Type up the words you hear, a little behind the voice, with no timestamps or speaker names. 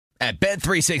At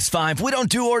Bet365, we don't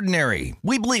do ordinary.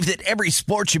 We believe that every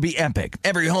sport should be epic.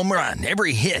 Every home run,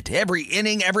 every hit, every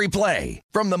inning, every play.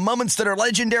 From the moments that are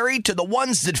legendary to the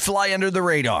ones that fly under the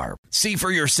radar. See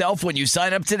for yourself when you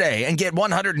sign up today and get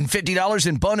 $150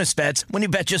 in bonus bets when you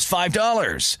bet just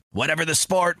 $5. Whatever the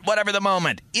sport, whatever the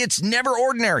moment, it's never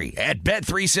ordinary at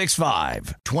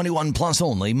Bet365. 21 plus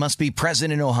only. Must be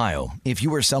present in Ohio. If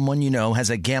you or someone you know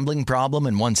has a gambling problem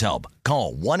and wants help,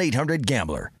 call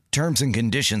 1-800-GAMBLER. Terms and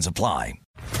conditions apply.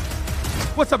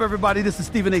 What's up, everybody? This is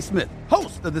Stephen A. Smith,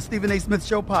 host of the Stephen A. Smith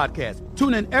Show podcast.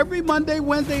 Tune in every Monday,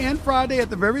 Wednesday, and Friday at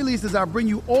the very least as I bring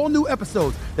you all new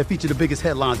episodes that feature the biggest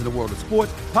headlines in the world of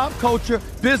sports, pop culture,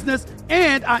 business,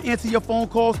 and I answer your phone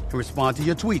calls and respond to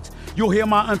your tweets. You'll hear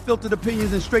my unfiltered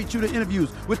opinions and straight-shooter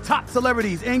interviews with top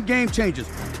celebrities and game changers.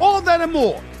 All that and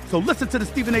more. So listen to the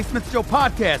Stephen A. Smith Show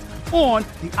podcast on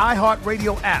the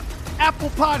iHeartRadio app, Apple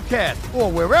Podcasts,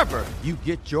 or wherever you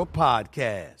get your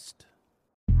podcast.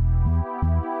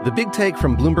 The Big Take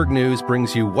from Bloomberg News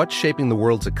brings you what's shaping the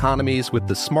world's economies with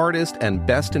the smartest and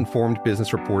best-informed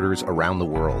business reporters around the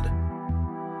world.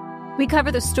 We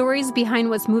cover the stories behind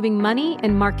what's moving money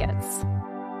and markets,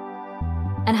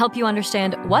 and help you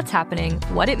understand what's happening,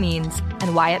 what it means,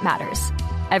 and why it matters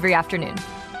every afternoon.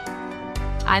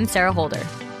 I'm Sarah Holder.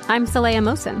 I'm Saleha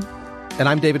Mohsin. And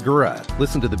I'm David Gura.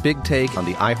 Listen to The Big Take on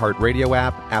the iHeartRadio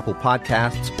app, Apple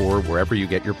Podcasts, or wherever you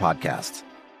get your podcasts.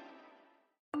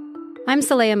 I'm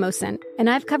Saleha Mohsin, and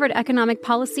I've covered economic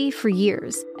policy for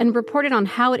years and reported on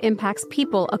how it impacts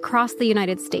people across the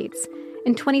United States.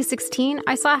 In 2016,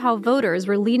 I saw how voters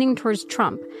were leaning towards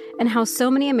Trump and how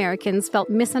so many Americans felt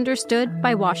misunderstood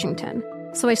by Washington.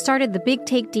 So I started The Big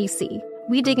Take DC.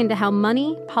 We dig into how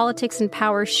money, politics, and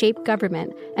power shape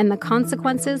government and the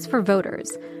consequences for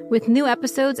voters. With new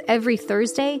episodes every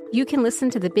Thursday, you can listen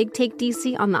to The Big Take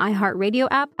DC on the iHeartRadio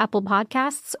app, Apple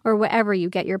Podcasts, or wherever you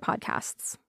get your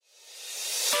podcasts.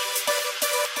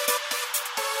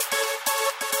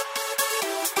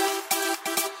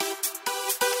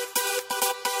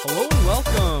 Hello and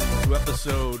welcome to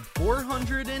episode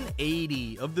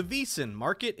 480 of the VSiN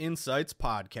Market Insights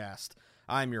Podcast.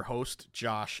 I'm your host,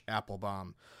 Josh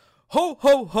Appelbaum. Ho,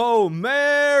 ho, ho!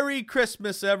 Merry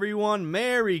Christmas, everyone!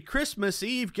 Merry Christmas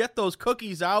Eve! Get those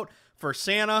cookies out for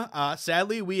Santa.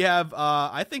 Sadly, we have,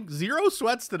 I think, 0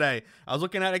 sweats today. I was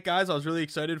looking at it, guys. I was really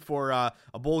excited for a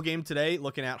bowl game today,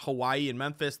 looking at Hawaii and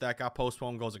Memphis. That got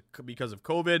postponed because of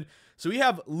COVID. So we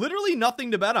have literally nothing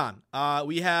to bet on.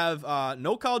 We have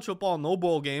no college football, no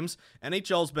bowl games.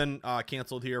 NHL's been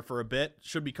canceled here for a bit.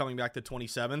 Should be coming back the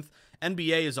 27th.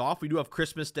 NBA is off. We do have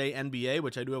Christmas Day NBA,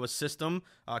 which I do have a system,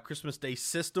 Christmas Day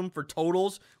system for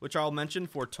totals, which I'll mention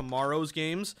for tomorrow's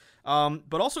games.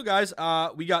 But also, guys,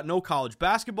 we got no college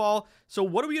basketball. So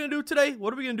what are we going to do today?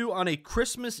 What are we going to do on a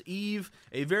Christmas Eve,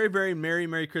 a very, very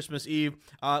Merry Christmas Eve?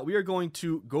 We are going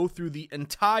to go through the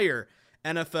entire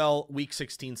NFL Week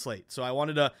 16 slate. So I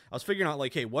was figuring out,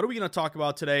 like, hey, what are we going to talk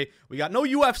about today? We got no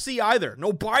UFC either.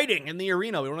 No biting in the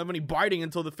arena. We don't have any biting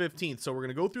until the 15th. So we're going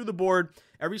to go through the board,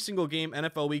 every single game,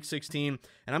 NFL Week 16.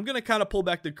 And I'm going to kind of pull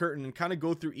back the curtain and kind of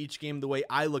go through each game the way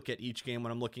I look at each game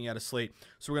when I'm looking at a slate.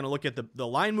 So we're going to look at the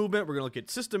line movement. We're going to look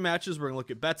at system matches. We're going to look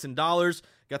at bets and dollars.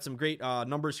 Got some great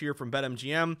numbers here from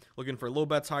BetMGM. Looking for low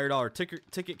bets, higher dollar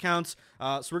ticket counts.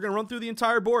 So we're going to run through the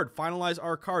entire board, finalize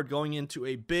our card going into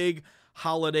a big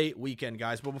holiday weekend,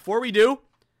 guys. But before we do,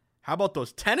 how about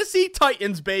those Tennessee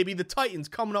Titans, baby? The Titans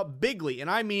coming up bigly, and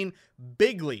I mean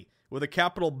bigly with a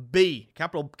capital B,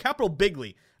 capital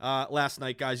bigly last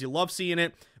night, guys. You love seeing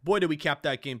it. Boy, did we cap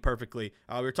that game perfectly.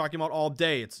 We were talking about all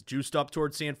day. It's juiced up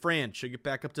towards San Fran. Should get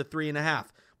back up to 3.5.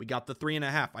 We got the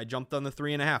 3.5. I jumped on the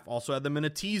 3.5. Also had them in a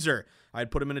teaser. I'd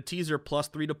put them in a teaser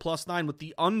 +3 to +9 with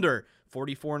the under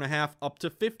 44.5 up to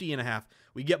 50.5.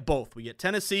 We get both. We get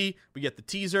Tennessee. We get the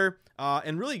teaser.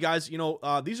 And really, guys,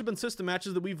 these have been system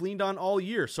matches that we've leaned on all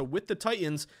year. So with the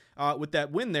Titans, with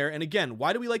that win there, and again,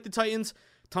 why do we like the Titans?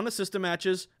 Ton of system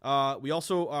matches. We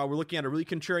also were looking at a really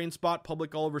contrarian spot,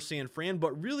 public all over San Fran,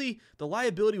 but really the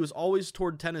liability was always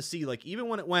toward Tennessee. Like even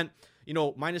when it went,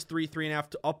 -3, 3.5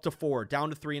 to up to 4, down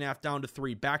to 3.5, down to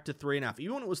 3, back to 3.5.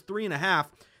 Even when it was 3.5,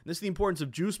 this is the importance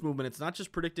of juice movement. It's not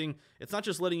just predicting, it's not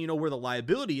just letting you know where the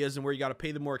liability is and where you got to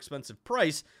pay the more expensive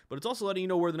price, but it's also letting you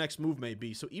know where the next move may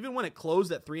be. So even when it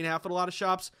closed at 3.5 at a lot of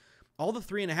shops, all the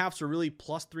 3.5s are really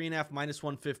 +3.5,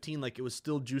 -115, like it was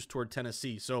still juiced toward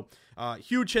Tennessee. So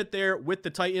huge hit there with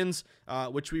the Titans,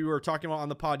 which we were talking about on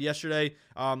the pod yesterday.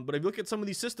 But if you look at some of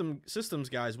these systems,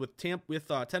 guys, with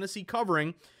Tennessee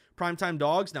covering, primetime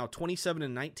dogs now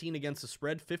 27-19 against the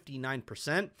spread,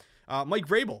 59%. Mike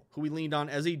Vrabel, who we leaned on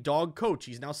as a dog coach,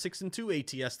 he's now 6-2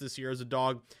 ATS this year as a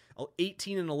dog.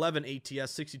 18 and 11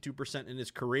 ATS, 62% in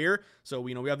his career. So,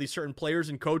 we have these certain players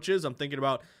and coaches. I'm thinking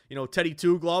about, Teddy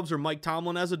Two Gloves or Mike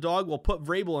Tomlin as a dog. We'll put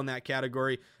Vrabel in that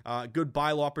category. Good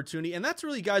buy low opportunity. And that's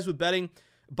really, guys, with betting,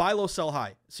 buy low, sell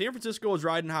high. San Francisco was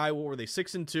riding high. What were they?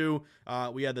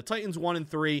 6-2. We had the Titans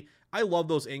 1-3. I love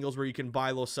those angles where you can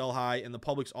buy low, sell high, and the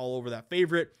public's all over that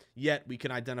favorite. Yet we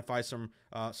can identify some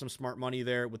smart money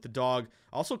there with the dog.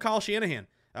 Also, Kyle Shanahan.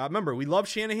 Remember, we love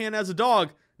Shanahan as a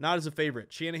dog, not as a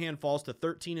favorite. Shanahan falls to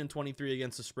 13-23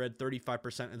 against the spread,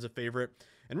 35% as a favorite.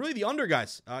 And really the under,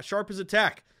 guys, sharp as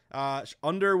attack.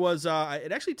 Under was,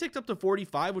 it actually ticked up to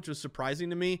 45, which was surprising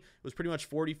to me. It was pretty much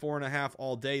 44.5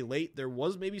 all day late. There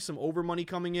was maybe some over money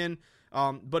coming in.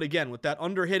 But again, with that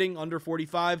under hitting, under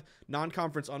 45,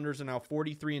 non-conference unders are now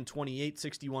 43-28,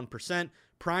 61%.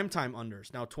 Primetime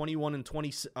unders now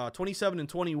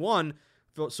 27-21,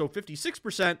 so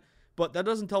 56%. But that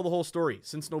doesn't tell the whole story.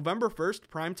 Since November 1st,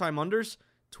 primetime unders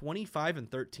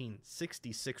 25-13,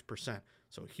 66%.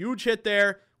 So huge hit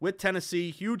there with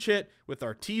Tennessee, huge hit with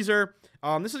our teaser.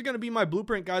 This is going to be my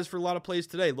blueprint, guys, for a lot of plays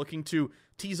today. Looking to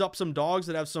tease up some dogs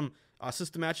that have some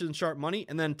system matches and sharp money,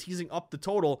 and then teasing up the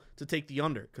total to take the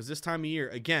under. Because this time of year,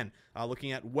 again,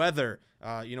 looking at weather,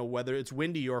 whether it's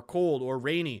windy or cold or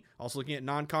rainy. Also looking at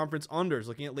non-conference unders,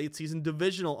 looking at late season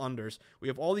divisional unders. We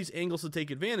have all these angles to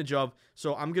take advantage of.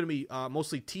 So I'm going to be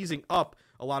mostly teasing up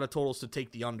a lot of totals to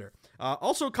take the under.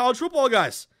 Also, college football,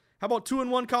 guys. How about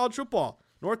 2-1 college football?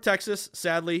 North Texas,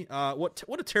 sadly, what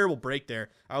a terrible break there.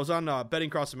 I was on Betting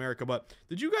Across America, but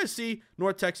did you guys see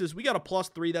North Texas? We got a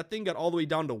 +3. That thing got all the way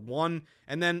down to 1,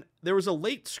 and then there was a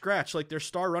late scratch, like their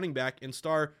star running back and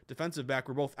star defensive back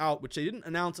were both out, which they didn't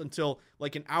announce until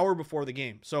like an hour before the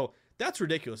game. So that's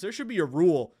ridiculous. There should be a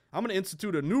rule. I'm going to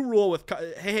institute a new rule with,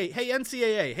 hey,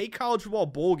 NCAA, hey, college football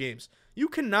bowl games. You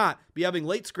cannot be having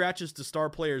late scratches to star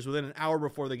players within an hour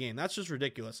before the game. That's just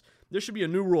ridiculous. There should be a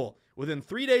new rule. Within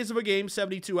 3 days of a game,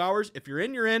 72 hours, if you're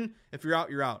in, you're in. If you're out,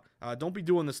 you're out. Don't be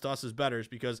doing this to us as bettors,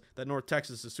 because that North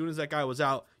Texas, as soon as that guy was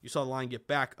out, you saw the line get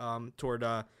back toward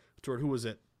who was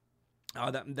it?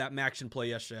 That Maction play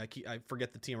yesterday. I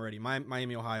forget the team already.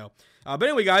 Miami, Ohio. But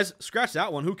anyway, guys, scratch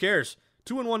that one. Who cares?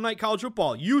 2-1 night college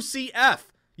football.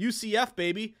 UCF,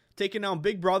 baby. Taking down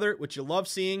Big Brother, which you love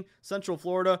seeing. Central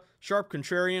Florida, sharp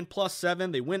contrarian,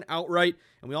 +7. They win outright.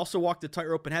 And we also walked the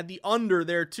tightrope and had the under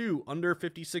there, too. Under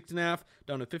 56.5,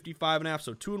 down to 55.5.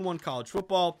 So 2-1 college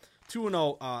football,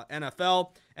 2-0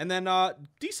 NFL. And then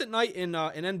decent night in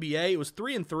NBA. It was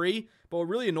 3-3. But what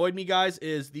really annoyed me, guys,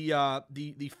 is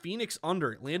the Phoenix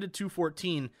under. It landed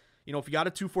 214. If you got a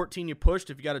 214, you pushed.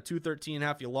 If you got a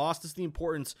 213.5, you lost. This is the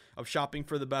importance of shopping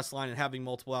for the best line and having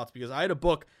multiple outs, because I had a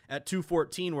book at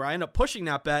 214 where I ended up pushing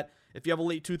that bet. If you have a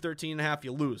late 213.5,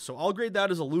 you lose. So I'll grade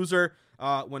that as a loser,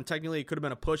 when technically it could have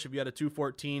been a push if you had a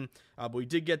 214. But we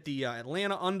did get the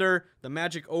Atlanta under, the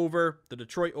Magic over, the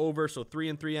Detroit over, so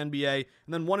 3-3 NBA.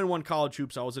 And then 1-1 college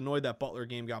hoops. I was annoyed that Butler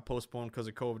game got postponed because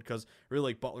of COVID, because I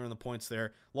really like Butler in the points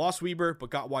there. Lost Weber, but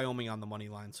got Wyoming on the money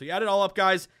line. So you add it all up,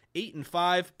 guys,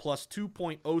 8-5 plus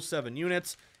 2.07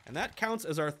 units. And that counts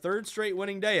as our third straight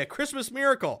winning day, a Christmas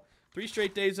miracle. 3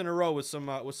 straight days in a row with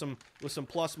some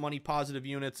plus money positive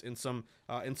units and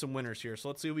some winners here. So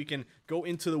let's see if we can go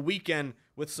into the weekend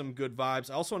with some good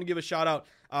vibes. I also want to give a shout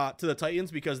out to the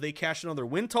Titans, because they cashed another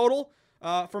win total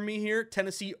for me here.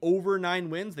 Tennessee over 9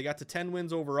 wins. They got to 10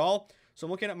 wins overall. So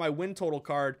I'm looking at my win total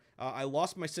card. I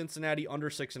lost my Cincinnati under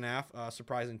 6.5,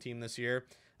 surprising team this year.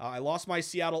 I lost my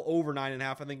Seattle over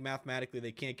 9.5. I think mathematically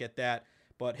they can't get that.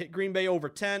 But hit Green Bay over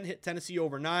 10, hit Tennessee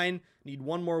over 9. Need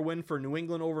one more win for New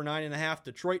England over 9.5.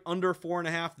 Detroit under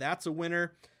 4.5. That's a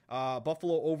winner.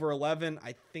 Buffalo over 11.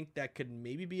 I think that could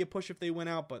maybe be a push if they win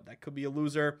out, but that could be a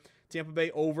loser. Tampa Bay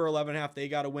over 11.5. They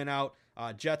got to win out.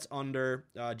 Jets under,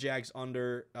 Jags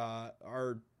under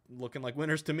are looking like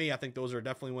winners to me. I think those are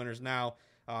definitely winners now.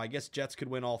 I guess Jets could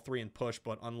win all 3 and push,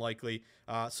 but unlikely.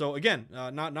 So again,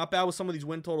 not bad with some of these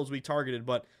win totals we targeted,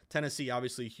 but Tennessee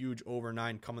obviously huge over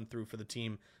 9 coming through for the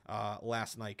team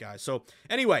last night, guys. So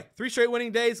anyway, 3 straight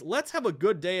winning days. Let's have a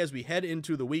good day as we head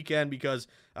into the weekend, because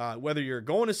whether you're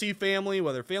going to see family,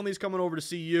 whether family's coming over to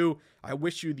see you, I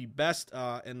wish you the best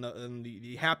and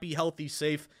the happy, healthy,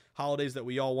 safe holidays that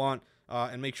we all want.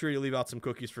 And make sure you leave out some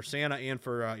cookies for Santa and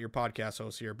for your podcast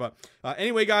host here. But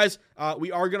anyway, guys,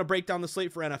 we are going to break down the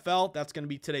slate for NFL. That's going to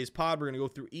be today's pod. We're going to go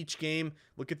through each game,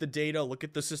 look at the data, look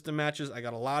at the system matches. I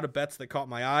got a lot of bets that caught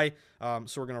my eye,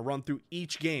 so we're going to run through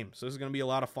each game. So this is going to be a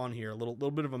lot of fun here, a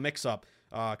little bit of a mix-up.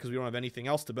 because we don't have anything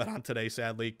else to bet on today,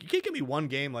 sadly. You can't give me one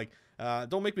game. Like,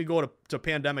 don't make me go to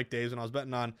pandemic days when I was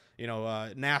betting on,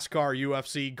 NASCAR,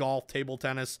 UFC, golf, table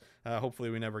tennis. Hopefully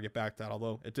we never get back to that,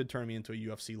 although it did turn me into a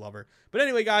UFC lover. But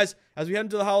anyway, guys, as we head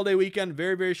into the holiday weekend,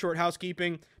 very, very short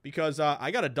housekeeping because I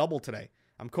got a double today.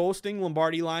 I'm co-hosting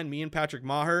Lombardi Line, me and Patrick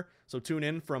Maher, so tune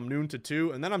in from noon to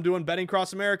 2, and then I'm doing Betting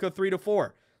Across America 3 to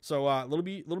 4. So a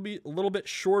little bit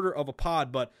shorter of a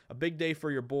pod, but a big day for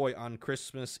your boy on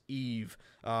Christmas Eve.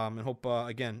 And hope,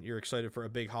 again, you're excited for a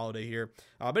big holiday here.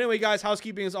 But anyway, guys,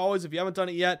 housekeeping as always. If you haven't done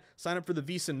it yet, sign up for the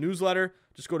VSiN newsletter.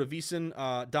 Just go to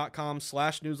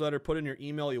vsin.com/newsletter. Put in your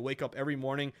email. You'll wake up every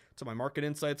morning to my market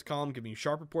insights column, giving you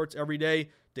sharp reports every day.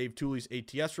 Dave Tooley's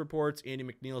ATS reports, Andy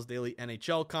McNeil's daily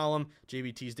NHL column,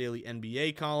 JVT's daily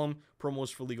NBA column,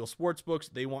 promos for legal sports books.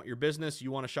 They want your business.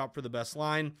 You want to shop for the best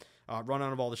line.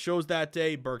 Rundown of all the shows that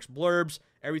day, Burke's blurbs,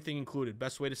 everything included.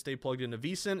 Best way to stay plugged into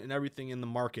VSiN and everything in the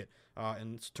market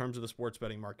in terms of the sports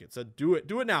betting market. So do it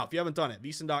now if you haven't done it.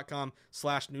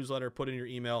 vsin.com/newsletter. Put in your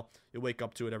email. You'll wake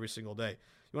up to it every single day.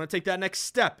 You want to take that next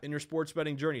step in your sports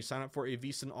betting journey, sign up for a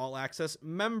VSiN All Access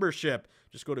membership.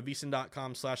 Just go to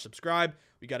vsin.com/subscribe.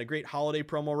 We got a great holiday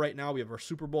promo right now. We have our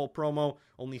Super Bowl promo,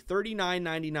 only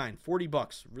 $39.99,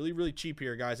 $40. Really, really cheap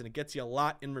here, guys, and it gets you a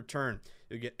lot in return.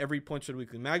 You'll get every Points for the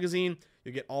Weekly magazine.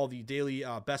 You'll get all the daily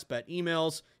best bet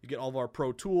emails. You get all of our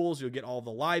pro tools. You'll get all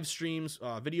the live streams,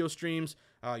 video streams.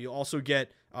 You'll also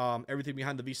get everything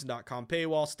behind the vsin.com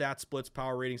paywall, stats, splits,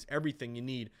 power ratings, everything you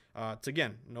need. It's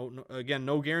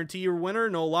no guarantee or winner,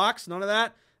 no locks, none of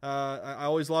that. I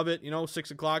always love it.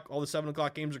 6 o'clock, all the 7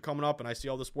 o'clock games are coming up, and I see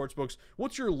all the sports books.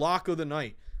 What's your lock of the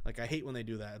night? Like, I hate when they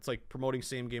do that. It's like promoting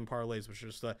same-game parlays, which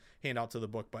is just a handout to the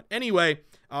book. But anyway,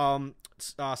 sign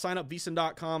up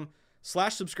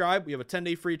vsin.com/subscribe. We have a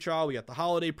 10-day free trial. We got the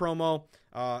holiday promo,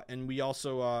 and we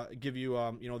also give you,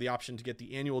 the option to get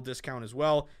the annual discount as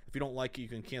well. If you don't like it, you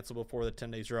can cancel before the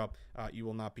 10 days are up. You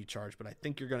will not be charged, but I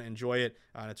think you're going to enjoy it.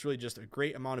 And it's really just a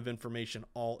great amount of information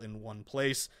all in one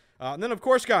place. And then, of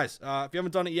course, guys, if you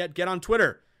haven't done it yet, get on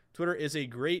Twitter. Twitter is a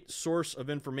great source of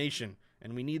information,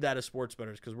 and we need that as sports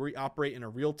bettors because we operate in a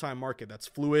real-time market that's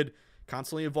fluid,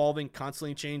 constantly evolving,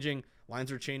 constantly changing. Lines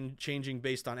are changing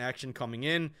based on action coming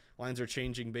in. Lines are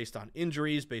changing based on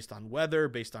injuries, based on weather,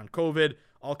 based on COVID,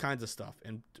 all kinds of stuff.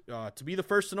 And to be the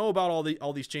first to know about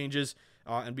all these changes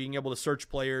and being able to search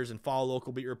players and follow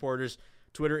local beat reporters,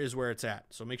 Twitter is where it's at.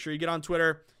 So make sure you get on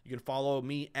Twitter. You can follow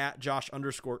me at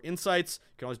Josh_insights. You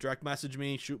can always direct message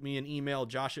me, shoot me an email,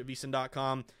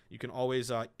 josh@vsin.com. You can always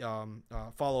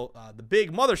follow the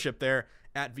big mothership there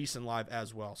at VSiN Live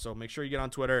as well. So make sure you get on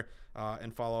Twitter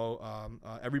and follow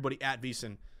everybody at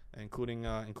VSiN, including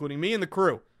me and the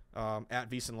crew at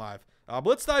VSiN Live. But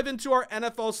let's dive into our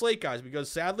NFL slate, guys, because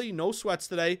sadly, no sweats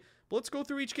today. But let's go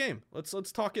through each game. Let's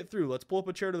talk it through. Let's pull up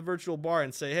a chair to the virtual bar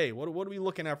and say, hey, what are we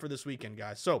looking at for this weekend,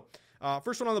 guys? So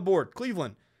first one on the board,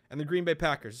 Cleveland and the Green Bay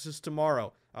Packers. This is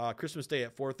tomorrow, Christmas Day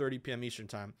at 4:30 p.m. Eastern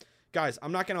time. Guys,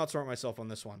 I'm not going to outsmart myself on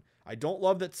this one. I don't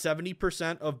love that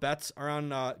 70% of bets are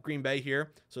on Green Bay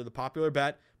here, so the popular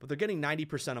bet, but they're getting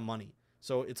 90% of money.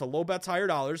 So it's a low bets, higher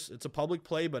dollars. It's a public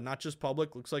play, but not just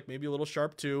public. Looks like maybe a little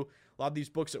sharp too. A lot of these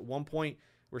books at one point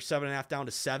were 7.5 down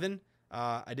to 7.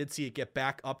 I did see it get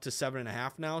back up to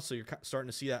 7.5 now, so you're starting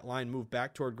to see that line move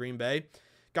back toward Green Bay.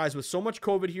 Guys, with so much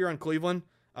COVID here on Cleveland,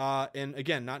 and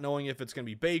again, not knowing if it's going to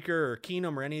be Baker or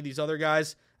Keenum or any of these other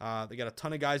guys, they got a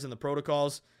ton of guys in the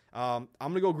protocols. I'm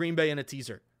going to go Green Bay in a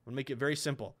teaser. I'm going to make it very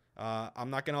simple. I'm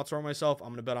not going to outsmart myself. I'm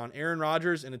going to bet on Aaron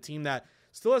Rodgers and a team that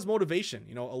still has motivation.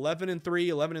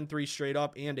 11-3 straight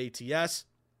up and ATS.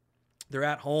 They're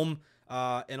at home.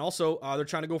 And also, they're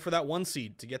trying to go for that 1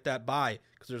 seed to get that bye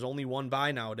because there's only one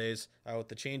bye nowadays with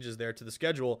the changes there to the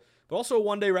schedule. But also a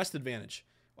one-day rest advantage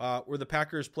where the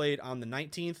Packers played on the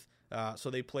 19th. So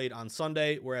they played on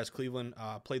Sunday, whereas Cleveland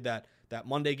played that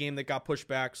Monday game that got pushed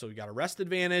back. So you got a rest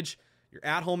advantage. You're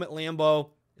at home at Lambeau.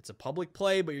 It's a public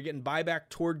play, but you're getting buyback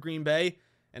toward Green Bay.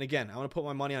 And again, I'm going to put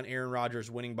my money on Aaron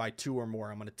Rodgers winning by 2 or more.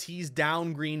 I'm going to tease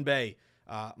down Green Bay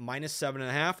minus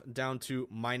 7.5 down to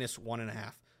minus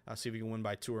 1.5. See if we can win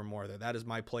by 2 or more there. That is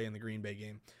my play in the Green Bay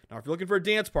game. Now, if you're looking for a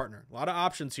dance partner, a lot of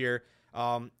options here,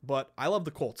 but I love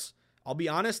the Colts. I'll be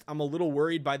honest, I'm a little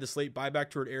worried by the slate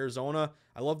buyback toward Arizona.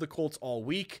 I love the Colts all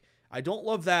week. I don't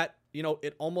love that,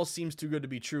 it almost seems too good to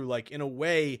be true. Like, in a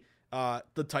way,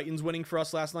 the Titans winning for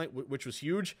us last night, which was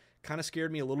huge, kind of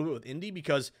scared me a little bit with Indy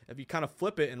because if you kind of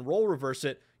flip it and role reverse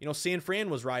it, San Fran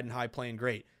was riding high playing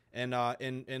great. And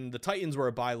the Titans were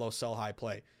a buy low, sell high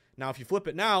play. Now, if you flip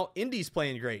it now, Indy's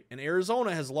playing great, and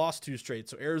Arizona has lost 2 straight,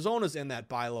 so Arizona's in that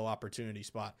buy low opportunity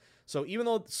spot. So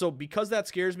because that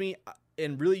scares me,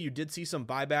 and really you did see some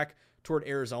buyback toward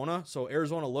Arizona. So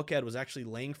Arizona look ahead was actually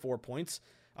laying 4 points.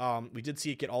 We did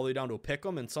see it get all the way down to a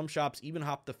pick'em, and some shops even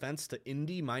hopped the fence to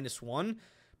Indy -1,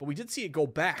 but we did see it go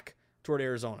back toward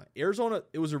Arizona.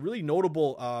 It was a really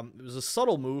notable, it was a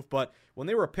subtle move, but when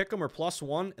they were a pick'em or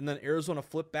 +1, and then Arizona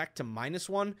flipped back to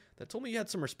 -1, that told me you had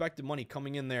some respected money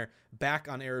coming in there back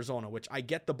on Arizona, which I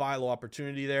get the buy low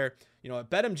opportunity there. At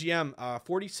BetMGM,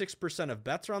 46% of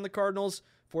bets are on the Cardinals,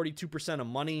 42% of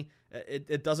money.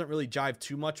 It doesn't really jive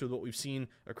too much with what we've seen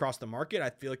across the market. I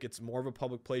feel like it's more of a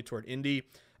public play toward Indy.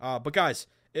 But guys,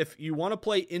 if you want to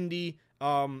play Indy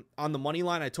on the money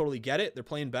line, I totally get it. They're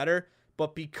playing better.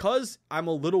 But because I'm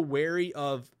a little wary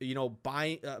of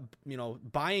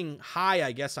buying high,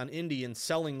 I guess, on Indy and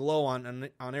selling low on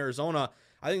Arizona,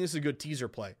 I think this is a good teaser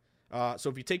play. So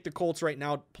if you take the Colts right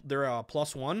now, they're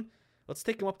 +1. Let's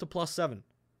take them up to +7.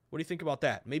 What do you think about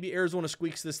that? Maybe Arizona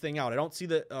squeaks this thing out. I don't see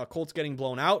the Colts getting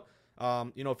blown out.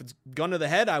 If it's gun to the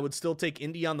head, I would still take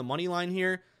Indy on the money line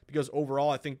here because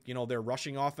overall, I think their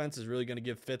rushing offense is really going to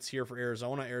give fits here for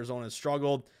Arizona. Arizona has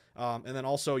struggled. And then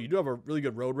also, you do have a really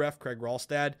good road ref, Craig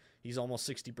Ralstad. He's almost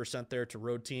 60% there to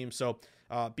road team. So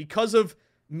because of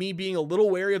me being a little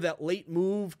wary of that late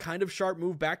move, kind of sharp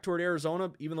move back toward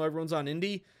Arizona, even though everyone's on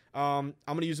Indy, I'm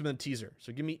going to use them in a teaser.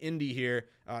 So give me Indy here,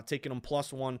 taking them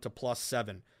 +1 to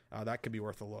 +7. That could be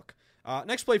worth a look.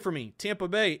 Next play for me, Tampa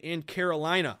Bay and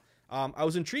Carolina. I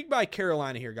was intrigued by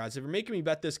Carolina here, guys. If you're making me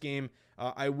bet this game,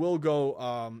 I will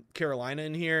go Carolina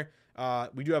in here.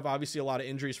 We do have obviously a lot of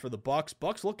injuries for the Bucks.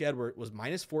 Bucks look at where it was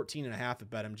 -14.5 at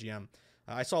BetMGM.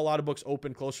 I saw a lot of books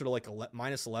open closer to like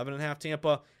 -11.5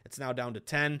 Tampa. It's now down to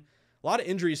 10. A lot of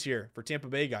injuries here for Tampa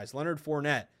Bay guys. Leonard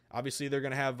Fournette. Obviously they're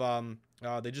going to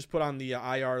have, they just put on the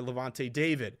IR Levante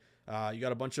David. You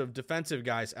got a bunch of defensive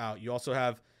guys out. You also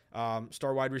have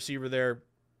star wide receiver there,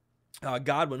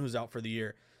 Godwin, who's out for the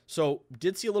year. So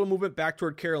did see a little movement back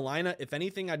toward Carolina. If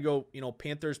anything, I'd go,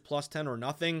 Panthers +10 or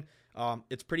nothing.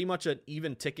 It's pretty much an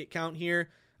even ticket count here.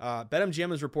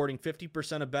 BetMGM is reporting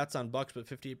 50% of bets on Bucks, but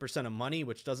 58% of money,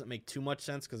 which doesn't make too much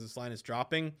sense because this line is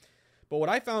dropping. But what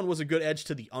I found was a good edge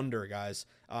to the under, guys.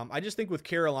 I just think with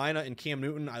Carolina and Cam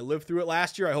Newton, I lived through it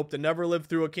last year. I hope to never live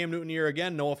through a Cam Newton year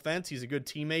again. No offense. He's a good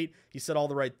teammate. He said all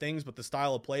the right things, but the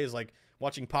style of play is like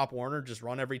watching Pop Warner just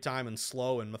run every time and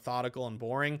slow and methodical and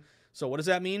boring. So what does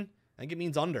that mean? I think it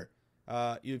means under.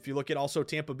 If you look at also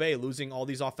Tampa Bay losing all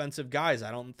these offensive guys,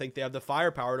 I don't think they have the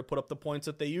firepower to put up the points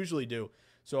that they usually do.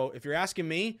 So if you're asking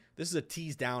me, this is a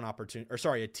tease down opportunity,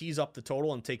 a tease up the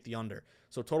total and take the under.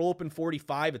 So total open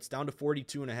 45, it's down to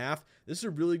 42.5. This is a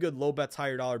really good low bets,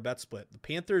 higher dollar bet split. The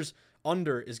Panthers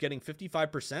under is getting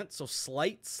 55%, so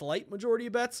slight majority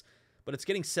of bets, but it's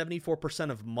getting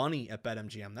 74% of money at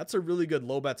BetMGM. That's a really good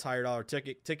low bets, higher dollar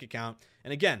ticket count.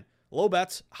 And again, low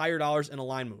bets, higher dollars, and a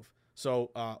line move.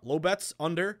 So low bets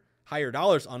under, higher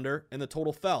dollars under, and the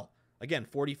total fell. Again,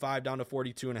 45 down to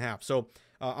 42.5. So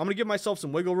I'm going to give myself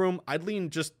some wiggle room. I'd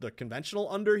lean just the conventional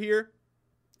under here.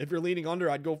 If you're leaning under,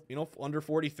 I'd go under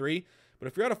 43. But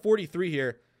if you're at a 43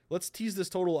 here, let's tease this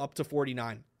total up to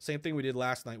 49. Same thing we did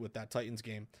last night with that Titans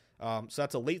game. So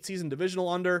that's a late season divisional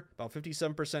under, about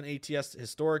 57% ATS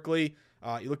historically.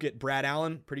 You look at Brad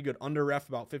Allen, pretty good under ref,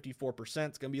 about 54%.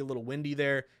 It's going to be a little windy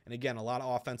there. And again, a lot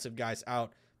of offensive guys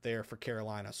out there for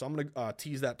Carolina. So I'm going to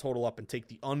tease that total up and take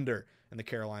the under in the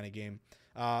Carolina game.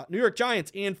 New York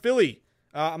Giants and Philly.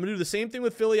 I'm going to do the same thing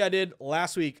with Philly I did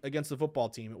last week against the football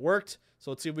team. It worked,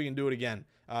 so let's see if we can do it again.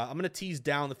 I'm going to tease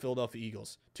down the Philadelphia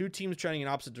Eagles. Two teams trending in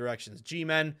opposite directions.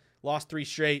 G-Men lost 3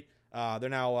 straight. They're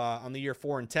now on the year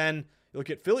 4-10. You look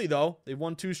at Philly, though. They've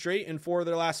won 2 straight in 4 of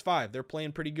their last 5. They're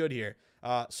playing pretty good here.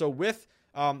 So with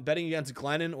betting against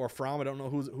Glennon or Fromm, I don't know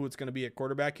who it's going to be at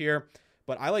quarterback here,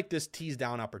 but I like this tease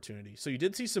down opportunity. So you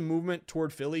did see some movement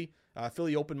toward Philly.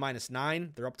 Philly opened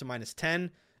 -9. They're up to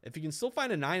 -10. If you can still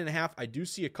find a 9.5, I do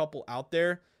see a couple out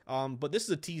there. But this is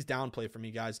a tease down play for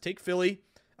me, guys. Take Philly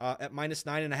at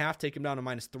 -9.5. Take them down to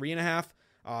 -3.5.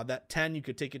 That 10, you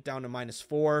could take it down to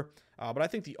 -4. But I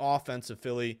think the offense of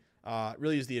Philly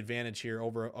really is the advantage here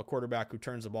over a quarterback who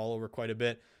turns the ball over quite a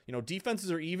bit.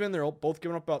 Defenses are even. They're both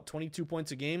giving up about 22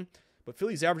 points a game. But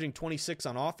Philly's averaging 26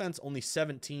 on offense, only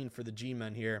 17 for the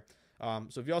G-Men here.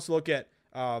 So if you also look at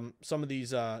some of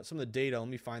the data, let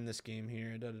me find this game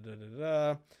here.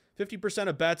 50%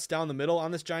 of bets down the middle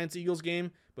on this Giants-Eagles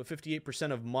game, but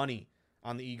 58% of money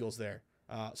on the Eagles there.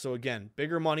 So again,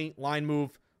 bigger money, line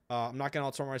move. I'm not going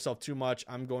to outsmart myself too much.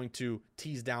 I'm going to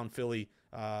tease down Philly.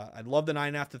 I'd love the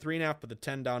 9.5 to 3.5, but the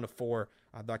 10 down to 4,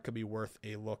 that could be worth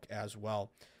a look as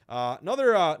well.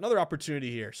 Another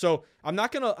opportunity here. So I'm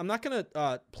not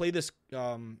gonna play this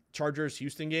Chargers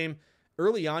Houston game.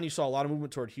 early on, you saw a lot of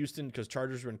movement toward Houston because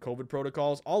Chargers were in COVID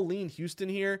protocols. I'll lean Houston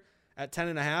here at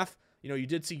 10.5. You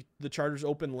did see the Chargers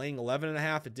open laying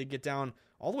 11.5. It did get down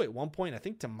all the way at one point, I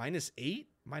think, to -8,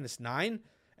 -9.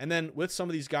 And then with some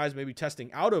of these guys maybe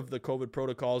testing out of the COVID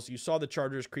protocols, you saw the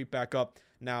Chargers creep back up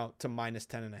now to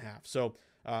 -10.5. So,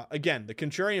 again, the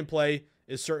contrarian play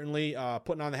is certainly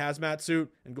putting on the hazmat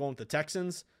suit and going with the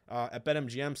Texans. At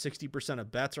BetMGM, 60%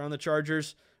 of bets are on the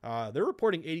Chargers. They're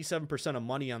reporting 87% of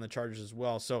money on the Chargers as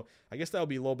well. So I guess that would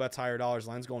be low bets, higher dollars.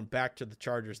 Lines going back to the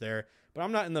Chargers there. But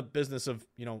I'm not in the business of,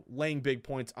 laying big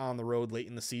points on the road late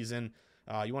in the season.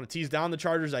 You want to tease down the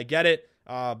Chargers, I get it.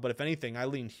 But if anything, I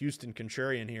lean Houston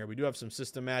contrarian here. We do have some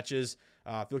system matches.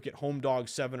 If you look at home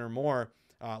dogs 7 or more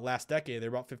last decade, they're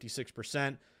about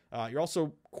 56%. You're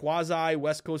also quasi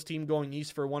West Coast team going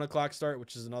east for a 1 o'clock start,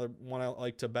 which is another one I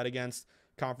like to bet against.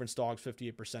 Conference dogs,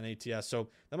 58% ATS. So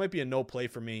that might be a no play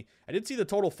for me. I did see the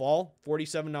total fall,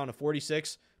 47 down to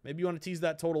 46. Maybe you want to tease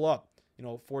that total up,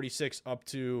 46 up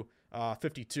to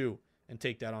 52 and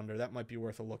take that under. That might be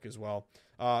worth a look as well.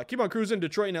 Keep on cruising.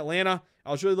 Detroit and Atlanta.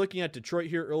 I was really looking at Detroit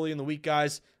here early in the week,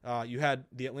 guys. You had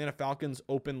the Atlanta Falcons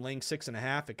open laying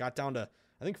 6.5. It got down to,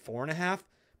 I think, 4.5,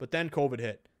 but then COVID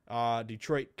hit.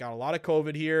 Detroit got a lot of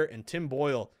COVID here, and Tim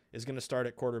Boyle is going to start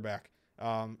at quarterback.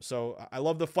 So I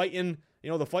love the fighting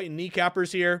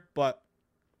kneecappers here, but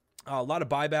a lot of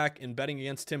buyback in betting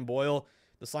against Tim Boyle.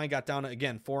 This line got down to,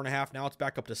 again, 4.5. Now it's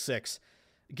back up to 6.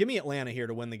 Give me Atlanta here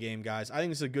to win the game, guys. I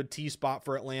think it's a good T spot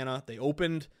for Atlanta. They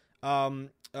opened,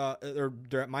 they're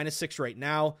at -6 right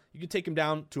now. You can take them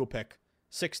down to a pick.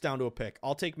 6 down to a pick.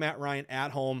 I'll take Matt Ryan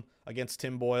at home against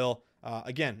Tim Boyle.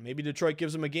 Again, maybe Detroit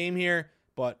gives them a game here,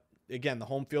 but again, the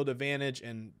home field advantage,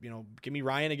 and give me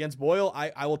Ryan against Boyle.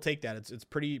 I will take that. It's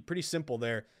pretty simple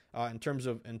there in terms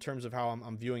of how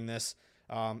I'm viewing this.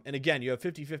 And again, you have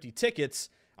 50-50 tickets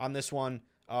on this one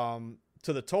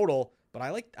to the total, but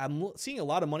I'm seeing a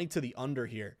lot of money to the under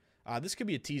here. This could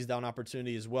be a tease down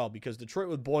opportunity as well, because Detroit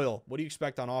with Boyle, what do you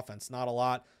expect on offense? Not a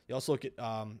lot. You also look at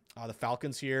the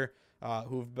Falcons here,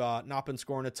 who've not been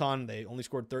scoring a ton. They only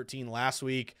scored 13 last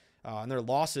week. And their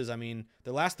losses,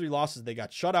 their last 3 losses, they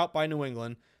got shut out by New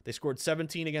England. They scored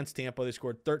 17 against Tampa. They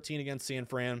scored 13 against San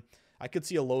Fran. I could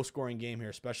see a low-scoring game here,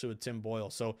 especially with Tim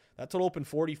Boyle. So that total opened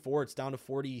 44. It's down to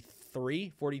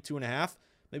 43, 42.5.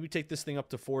 Maybe take this thing up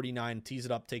to 49, tease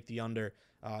it up, take the under.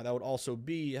 That would also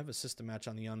be, have a system match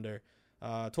on the under.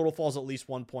 Total falls at least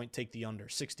 1 point, take the under.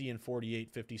 60 and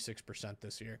 48, 56%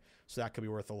 this year. So that could be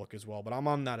worth a look as well. But I'm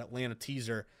on that Atlanta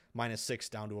teaser, -6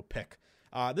 down to a pick.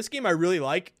 This game I really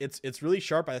like. It's really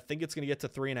sharp. I think it's going to get to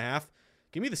 3.5.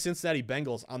 Give me the Cincinnati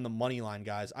Bengals on the money line,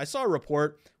 guys. I saw a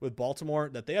report with Baltimore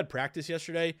that they had practice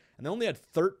yesterday, and they only had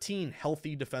 13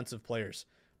 healthy defensive players.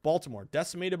 Baltimore,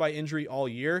 decimated by injury all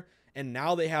year, and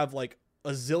now they have like a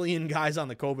zillion guys on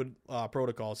the COVID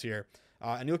protocols here.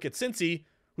 And you look at Cincy,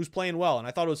 who's playing well. And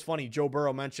I thought it was funny. Joe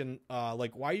Burrow mentioned, why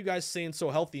are you guys staying so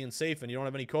healthy and safe and you don't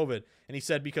have any COVID? And he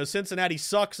said, because Cincinnati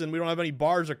sucks and we don't have any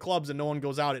bars or clubs and no one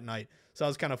goes out at night. So that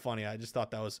was kind of funny. I just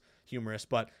thought that was humorous.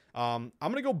 But I'm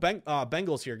going to go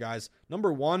Bengals here, guys.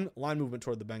 Number 1, line movement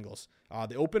toward the Bengals.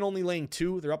 They open only laying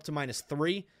 2. They're up to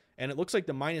 -3. And it looks like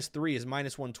the -3 is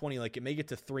 -120. Like it may get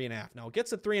to 3.5. Now it gets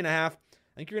to 3.5.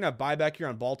 I think you're going to have buyback here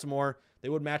on Baltimore. They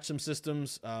would match some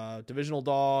systems, divisional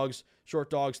dogs, short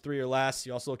dogs, 3 or less.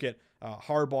 You also look at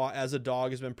Harbaugh as a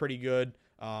dog has been pretty good.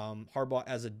 Harbaugh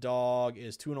as a dog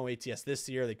is 2-0 ATS this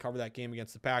year. They cover that game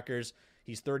against the Packers.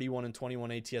 He's 31 and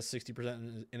 21 ATS,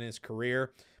 60% in his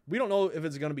career. We don't know if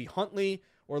it's going to be Huntley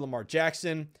or Lamar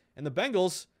Jackson. And the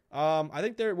Bengals, I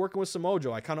think they're working with some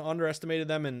mojo. I kind of underestimated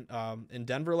them in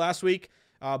Denver last week.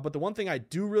 But the one thing I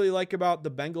do really like about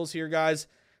the Bengals here, guys,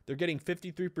 they're getting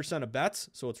 53% of bets,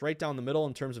 so it's right down the middle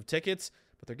in terms of tickets,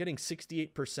 but they're getting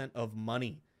 68% of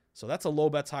money. So that's a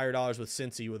low bets, higher dollars with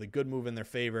Cincy with a good move in their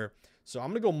favor. So I'm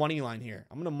going to go money line here.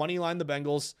 I'm going to money line the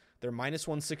Bengals. They're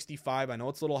 -165. I know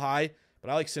it's a little high,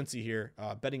 but I like Cincy here,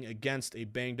 betting against a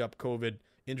banged-up COVID,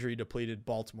 injury-depleted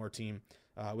Baltimore team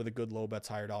with a good low bets,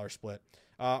 higher dollar split.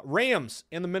 Rams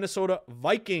and the Minnesota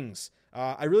Vikings.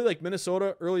 I really like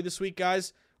Minnesota early this week,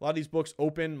 guys. A lot of these books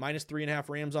open -3.5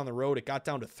 Rams on the road. It got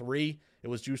down to 3. It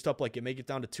was juiced up like it may get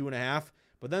down to 2.5.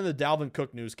 But then the Dalvin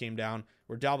Cook news came down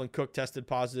where Dalvin Cook tested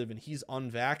positive and he's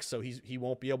unvaxxed, so he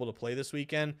won't be able to play this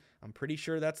weekend. I'm pretty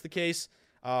sure that's the case.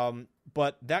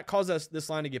 But that caused this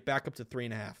line to get back up to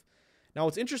 3.5. Now,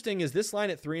 what's interesting is this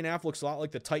line at 3.5 looks a lot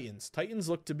like the Titans. Titans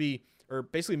look to be, or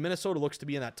basically Minnesota looks to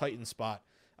be in that Titan spot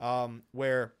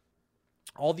where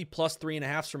all the plus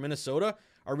 3.5s for Minnesota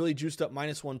are really juiced up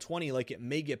 -120, like it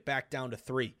may get back down to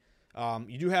 3.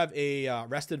 You do have a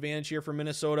rest advantage here for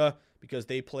Minnesota because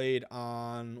they played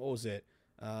on, what was it?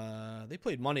 They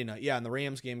played Monday night. Yeah, and the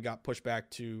Rams game got pushed back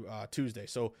to Tuesday.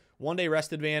 So 1 day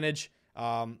rest advantage.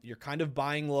 You're kind of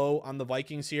buying low on the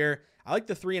Vikings here. I like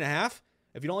the 3.5.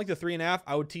 If you don't like the 3.5,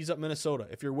 I would tease up Minnesota.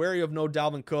 If you're wary of no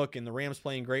Dalvin Cook and the Rams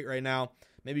playing great right now,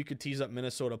 maybe you could tease up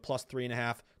Minnesota plus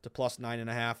 3.5 to plus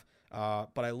 9.5.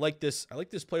 But I like this. I like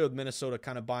this play with Minnesota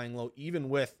kind of buying low, even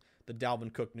with the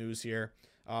Dalvin Cook news here.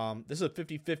 This is a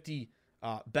 50-50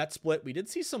 bet split. We did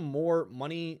see some more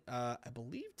money, I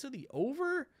believe, to the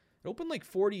over. It opened like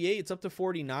 48. It's up to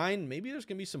 49. Maybe there's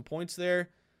going to be some points there.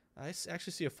 I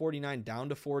actually see a 49 down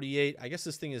to 48. I guess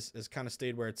this thing has kind of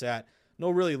stayed where it's at. No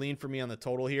really lean for me on the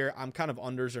total here. I'm kind of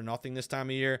unders or nothing this time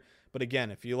of year. But again,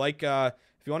 if you like, if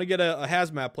you want to get a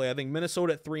hazmat play, I think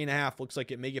Minnesota at 3.5 looks like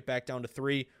it may get back down to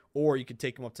 3, or you could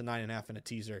take them up to 9.5 in a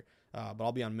teaser. But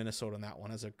I'll be on Minnesota on that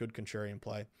one as a good contrarian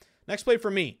play. Next play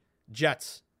for me,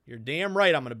 Jets. You're damn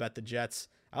right I'm going to bet the Jets.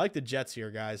 I like the Jets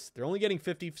here, guys. They're only getting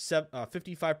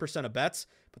 55% of bets,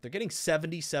 but they're getting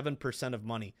 77% of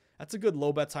money. That's a good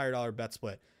low bets, higher dollar bet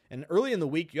split. And early in the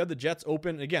week, you had the Jets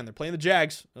open. Again, they're playing the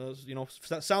Jags.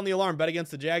 Sound the alarm, bet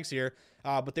against the Jags here.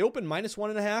 But they opened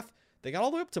 -1.5. They got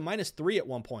all the way up to -3 at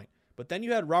one point. But then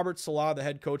you had Robert Saleh, the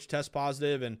head coach, test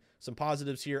positive, and some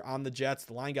positives here on the Jets.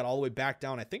 The line got all the way back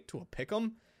down, I think, to a pick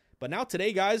 'em. But now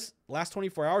today, guys, last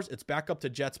 24 hours, it's back up to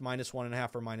Jets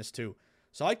 -1.5 or -2.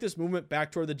 So I like this movement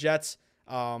back toward the Jets.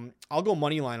 I'll go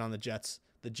money line on the Jets.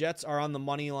 The Jets are on the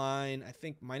money line, I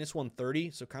think,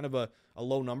 -130, so kind of a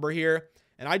low number here.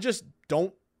 And I just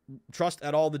don't trust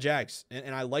at all the Jags.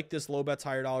 And I like this low bets,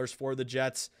 higher dollars for the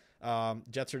Jets.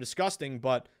 Jets are disgusting,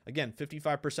 but again,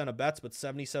 55% of bets, but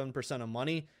 77% of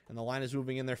money, and the line is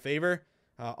moving in their favor.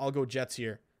 I'll go Jets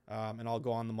here, and I'll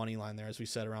go on the money line there, as we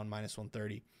said, around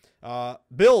 -130.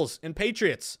 Bills and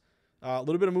Patriots. A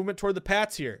little bit of movement toward the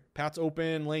Pats here. Pats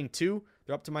open laying 2.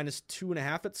 They're up to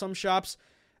 -2.5 at some shops.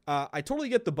 I totally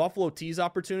get the Buffalo tease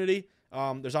opportunity.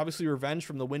 There's obviously revenge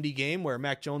from the windy game where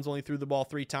Mac Jones only threw the ball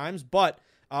 3 times, but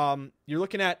you're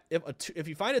looking at if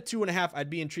you find a 2.5, I'd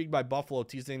be intrigued by Buffalo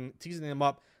teasing them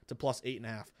up to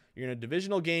 +8.5. You're in a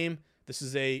divisional game. This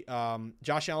is a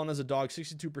Josh Allen as a dog,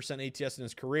 62% ATS in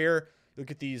his career. You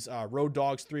look at these road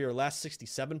dogs 3 or less,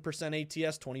 67%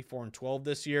 ATS, 24-12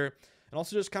 this year, and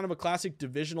also just kind of a classic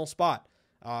divisional spot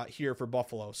here for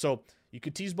Buffalo. So you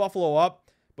could tease Buffalo up,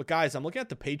 but guys, I'm looking at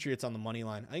the Patriots on the money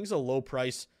line. I think it's a low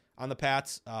price on the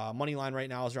Pats. Money line right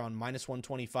now is around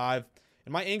 -125.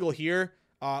 And my angle here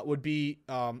would be,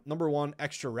 number one,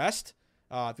 extra rest.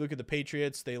 If you look at the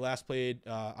Patriots, they last played,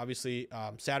 obviously,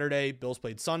 Saturday. Bills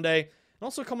played Sunday. And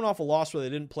also coming off a loss where they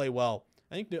didn't play well.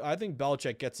 I think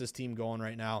Belichick gets this team going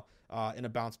right now in a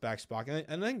bounce-back spot.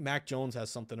 And I think Mac Jones has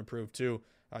something to prove, too.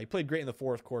 He played great in the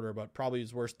fourth quarter, but probably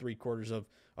his worst 3 quarters of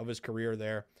his career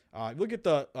there. If you look at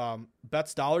the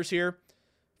bets dollars here,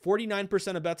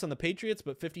 49% of bets on the Patriots,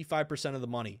 but 55% of the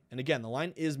money. And again, the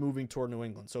line is moving toward New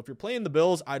England. So if you're playing the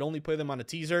Bills, I'd only play them on a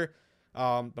teaser.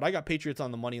 But I got Patriots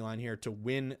on the money line here to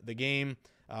win the game.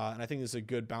 And I think this is a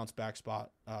good bounce back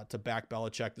spot to back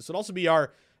Belichick. This would also be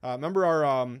our, remember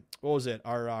our, what was it?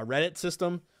 Our Reddit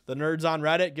system, the nerds on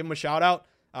Reddit, give them a shout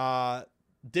out.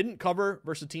 Didn't cover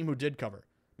versus a team who did cover.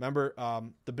 Remember,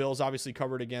 the Bills obviously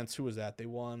covered against, who was that? They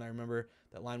won. I remember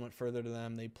that line went further to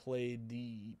them. They played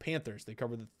the Panthers. They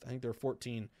covered, I think they were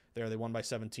 14 there. They won by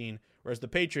 17. Whereas the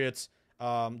Patriots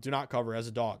do not cover as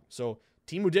a dog. So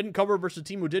team who didn't cover versus a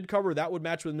team who did cover, that would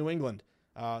match with New England.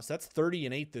 So that's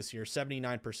 30-8 this year,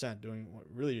 79%, doing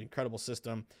a really incredible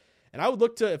system. And I would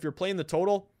look to, if you're playing the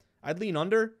total, I'd lean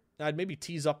under. I'd maybe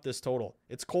tease up this total.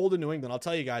 It's cold in New England. I'll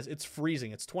tell you guys, it's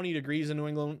freezing. It's 20 degrees in New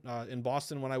England, in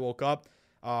Boston when I woke up.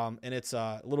 And it's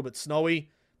a little bit snowy.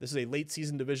 This is a late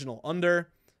season divisional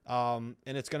under. And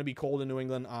it's going to be cold in New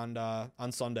England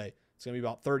on Sunday. It's going to be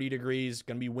about 30 degrees,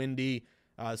 going to be windy.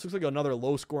 This looks like another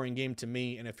low scoring game to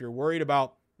me. And if you're worried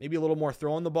about maybe a little more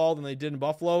throwing the ball than they did in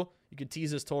Buffalo, you could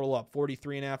tease this total up,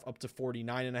 43.5 up to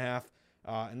 49.5.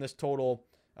 And this total,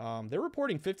 they're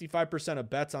reporting 55%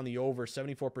 of bets on the over,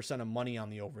 74% of money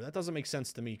on the over. That doesn't make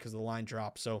sense to me because the line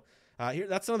drops. So here,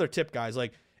 that's another tip, guys.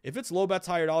 Like if it's low bets,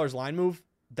 higher dollars line move,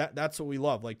 that's what we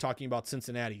love. Like talking about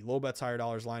Cincinnati, low bets, higher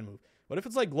dollars line move. But if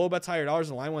it's like low bets, higher dollars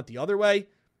and the line went the other way,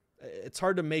 it's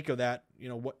hard to make of that,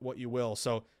 what you will.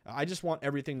 So I just want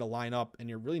everything to line up, and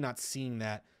you're really not seeing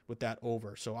that with that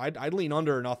over. So I'd lean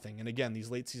under or nothing. And again, these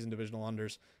late season divisional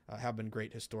unders have been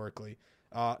great historically.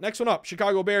 Next one up,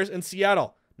 Chicago Bears and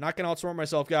Seattle. Not going to outsmart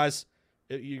myself, guys.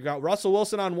 You got Russell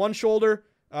Wilson on one shoulder,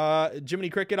 Jiminy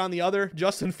Cricket on the other,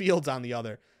 Justin Fields on the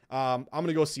other. I'm going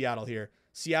to go Seattle here.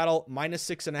 Seattle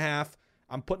 -6.5.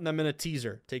 I'm putting them in a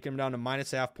teaser, taking them down to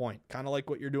 -0.5 point, kind of like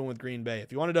what you're doing with Green Bay.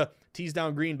 If you wanted to tease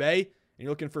down Green Bay and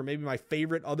you're looking for maybe my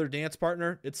favorite other dance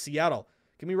partner, it's Seattle.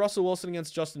 Give me Russell Wilson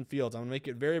against Justin Fields. I'm going to make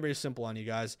it very, very simple on you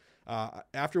guys.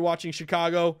 After watching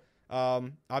Chicago,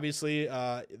 obviously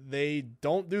they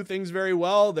don't do things very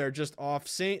well. They're just off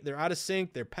sync. They're out of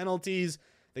sync. They're penalties.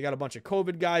 They got a bunch of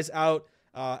COVID guys out.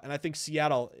 And I think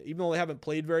Seattle, even though they haven't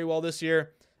played very well this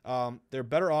year, they're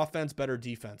better offense, better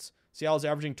defense. Seattle's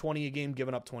averaging 20 a game,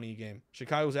 giving up 20 a game.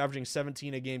 Chicago's averaging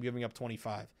 17 a game, giving up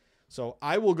 25. So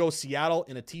I will go Seattle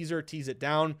in a teaser, tease it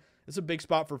down. It's a big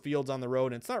spot for Fields on the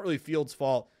road, and it's not really Fields'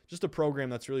 fault, just a program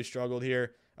that's really struggled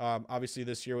here. Obviously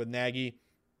this year with Nagy,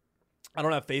 I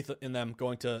don't have faith in them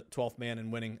going to 12th man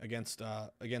and winning against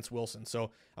Wilson. So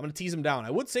I'm going to tease them down.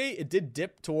 I would say it did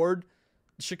dip toward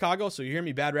Chicago, so you hear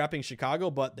me bad rapping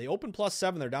Chicago, but they opened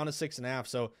 +7. They're down to 6.5,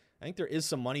 so I think there is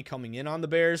some money coming in on the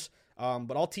Bears,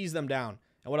 but I'll tease them down.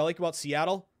 And what I like about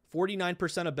Seattle,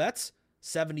 49% of bets,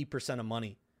 70% of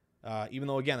money. Even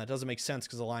though, again, that doesn't make sense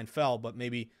because the line fell, but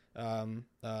maybe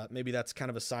that's kind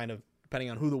of a sign of,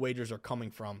 depending on who the wagers are coming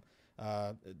from,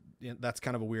 that's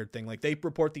kind of a weird thing. Like, they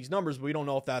report these numbers, but we don't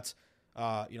know if that's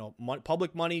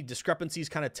public money. Discrepancies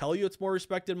kind of tell you it's more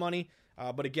respected money.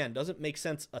 But again, doesn't make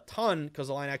sense a ton because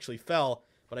the line actually fell.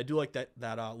 But I do like that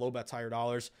low bets, higher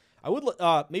dollars. I would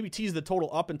maybe tease the total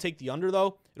up and take the under,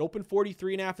 though. It opened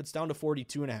 43.5. It's down to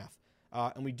 42.5.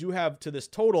 And we do have to this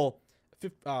total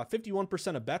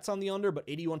 51% of bets on the under, but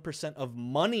 81% of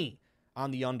money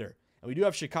on the under. And we do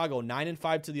have Chicago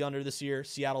 9-5 to the under this year.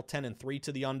 Seattle 10-3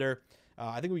 to the under.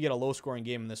 I think we get a low-scoring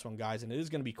game in this one, guys. And it is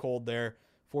going to be cold there.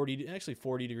 40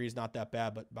 degrees, not that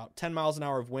bad, but about 10 miles an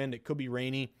hour of wind. It could be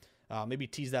rainy. Maybe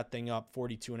tease that thing up,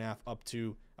 42.5 up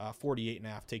to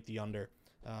 48.5. Take the under.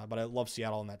 But I love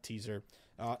Seattle in that teaser.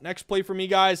 Next play for me,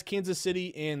 guys, Kansas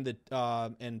City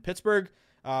and Pittsburgh.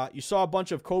 You saw a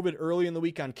bunch of COVID early in the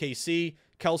week on KC.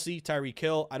 Kelsey, Tyreek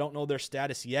Hill, I don't know their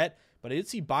status yet, but I did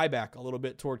see buyback a little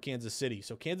bit toward Kansas City.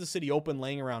 So Kansas City opened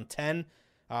laying around 10.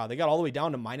 They got all the way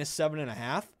down to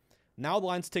 -7.5. Now the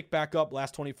lines tick back up,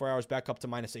 last 24 hours, back up to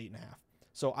 -8.5.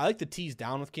 So I like the tease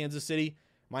down with Kansas City,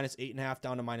 -8.5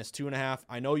 down to -2.5.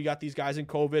 I know you got these guys in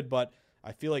COVID, but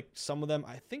I feel like some of them,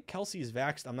 I think Kelsey is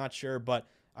vaxxed, I'm not sure, but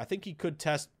I think he could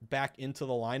test back into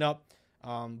the lineup.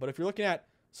 But if you're looking at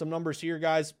some numbers here,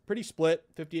 guys, pretty split,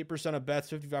 58% of bets,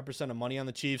 55% of money on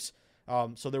the Chiefs.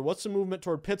 So there was some movement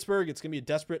toward Pittsburgh. It's going to be a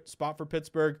desperate spot for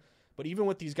Pittsburgh. But even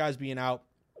with these guys being out,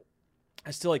 I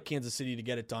still like Kansas City to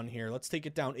get it done here. Let's take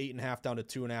it down 8.5 down to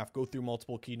 2.5. Go through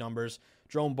multiple key numbers.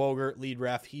 Jerome Boger, lead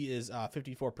ref. He is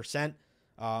 54%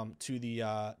 to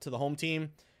the home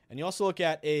team. And you also look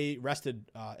at a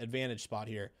rested advantage spot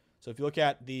here. So if you look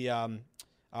at the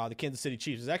Kansas City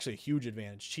Chiefs, it's actually a huge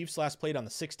advantage. Chiefs last played on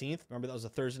the 16th. Remember, that was a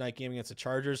Thursday night game against the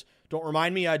Chargers. Don't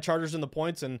remind me, I had Chargers in the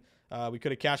points, and we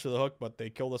could have cashed for the hook, but they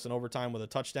killed us in overtime with a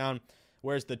touchdown.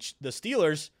 Whereas the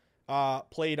Steelers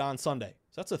played on Sunday.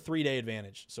 So that's a 3-day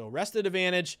advantage. So rested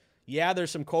advantage. Yeah,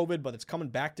 there's some COVID, but it's coming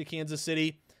back to Kansas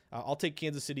City. I'll take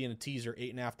Kansas City in a teaser,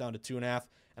 8.5 down to 2.5.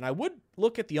 And I would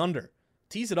look at the under.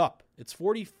 Tease it up. It's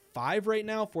 45 right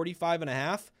now,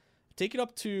 45.5. Take it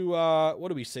up to, what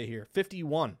do we say here?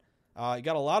 51. You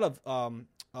got a lot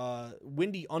of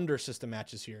windy under system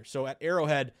matches here. So at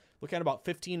Arrowhead, look at about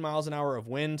 15 miles an hour of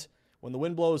wind. When the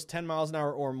wind blows 10 miles an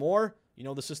hour or more, you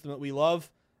know the system that we love.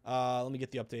 Let me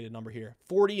get the updated number here.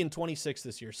 40 and 26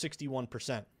 this year,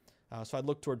 61%. So I'd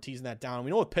look toward teasing that down.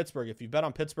 We know with Pittsburgh, if you bet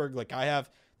on Pittsburgh like I have,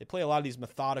 they play a lot of these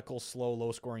methodical, slow,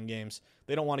 low-scoring games.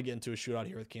 They don't want to get into a shootout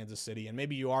here with Kansas City. And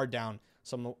maybe you are down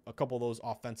a couple of those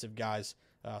offensive guys,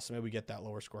 so maybe we get that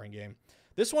lower-scoring game.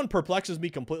 This one perplexes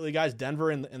me completely, guys. Denver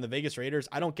and the Vegas Raiders.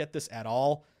 I don't get this at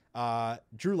all.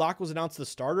 Drew Lock was announced the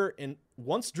starter, and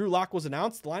once Drew Lock was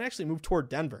announced, the line actually moved toward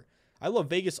Denver. I love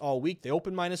Vegas all week. They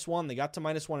opened -1. They got to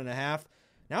 -1.5.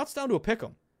 Now it's down to a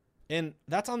pick'em. And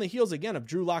that's on the heels, again, of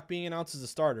Drew Lock being announced as a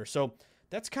starter. So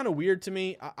that's kind of weird to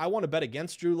me. I want to bet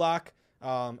against Drew Lock,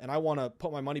 and I want to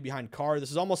put my money behind Carr.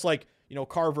 This is almost like,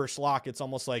 Carr versus Lock. It's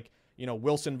almost like,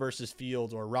 Wilson versus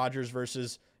Fields or Rodgers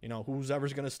versus, who's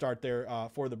ever's going to start there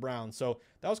for the Browns. So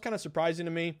that was kind of surprising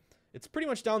to me. It's pretty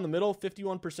much down the middle,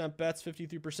 51% bets,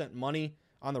 53% money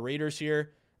on the Raiders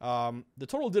here. The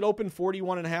total did open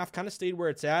 41.5, kind of stayed where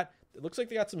it's at. It looks like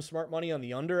they got some smart money on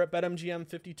the under at BetMGM,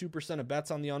 52% of bets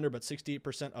on the under, but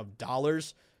 68% of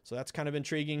dollars. So that's kind of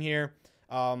intriguing here.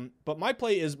 But my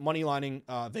play is money lining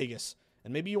Vegas.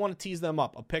 And maybe you want to tease them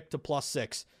up, a pick to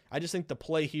 +6. I just think the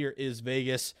play here is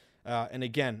Vegas. And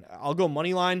again, I'll go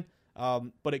money line,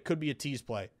 but it could be a tease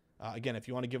play. Again, if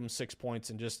you want to give them 6 points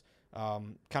and just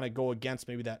kind of go against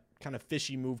maybe that kind of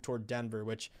fishy move toward Denver,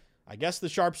 which I guess the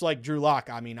Sharps like Drew Lock.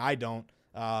 I mean, I don't.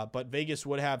 But Vegas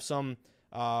would have some,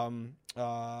 I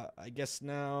guess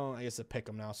a pick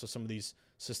 'em now. So some of these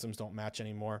systems don't match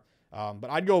anymore. But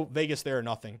I'd go Vegas there or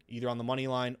nothing, either on the money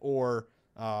line or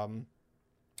on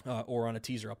a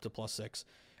teaser up to +6.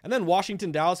 And then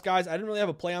Washington, Dallas, guys, I didn't really have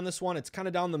a play on this one. It's kind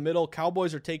of down the middle.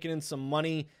 Cowboys are taking in some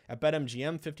money at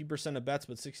BetMGM, 50% of bets,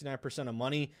 but 69% of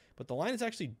money. But the line is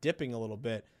actually dipping a little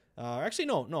bit. Actually,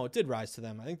 no, it did rise to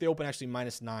them. I think they opened actually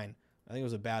 -9. I think it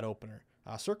was a bad opener.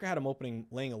 Circa had them opening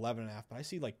laying 11.5, but I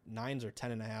see like 9s or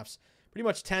 10.5s. Pretty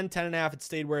much 10.5. It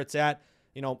stayed where it's at.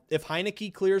 If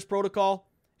Heineke clears protocol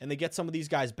and they get some of these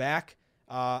guys back,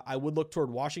 I would look toward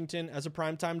Washington as a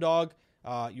primetime dog.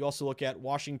 You also look at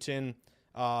Washington.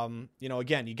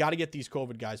 Again, you got to get these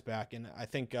COVID guys back, and I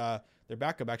think their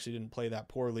backup actually didn't play that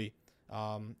poorly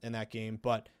in that game.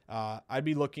 But I'd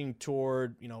be looking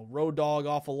toward, road dog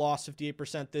off a loss,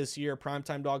 58% this year,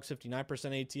 primetime dogs,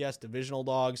 59% ATS, divisional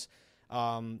dogs.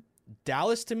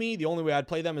 Dallas, to me, the only way I'd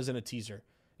play them is in a teaser.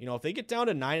 If they get down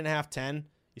to 9.5, 10,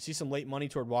 you see some late money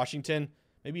toward Washington,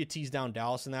 maybe you tease down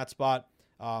Dallas in that spot.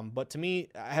 But to me,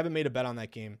 I haven't made a bet on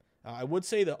that game. I would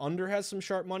say the under has some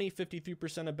sharp money,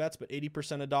 53% of bets, but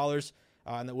 80% of dollars.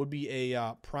 And that would be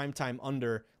a primetime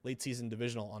under, late season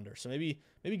divisional under. So maybe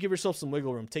give yourself some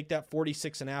wiggle room. Take that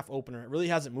 46.5 opener. It really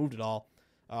hasn't moved at all.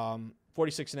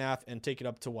 46.5 and take it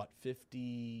up to what?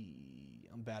 50.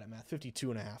 I'm bad at math.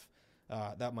 52.5.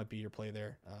 That might be your play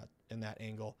there in that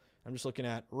angle. I'm just looking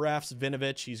at refs.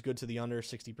 Vinovich, he's good to the under,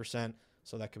 60%.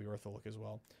 So that could be worth a look as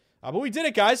well. But we did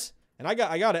it, guys. And I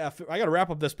got to wrap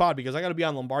up this pod because I got to be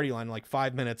on Lombardi line in like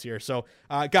 5 minutes here. So,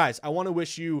 guys, I want to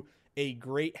wish you a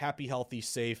great, happy, healthy,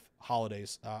 safe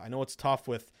holidays. I know it's tough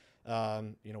with,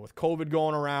 with COVID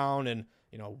going around and,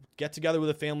 get together with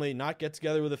a family, not get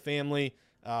together with a family,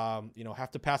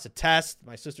 have to pass a test.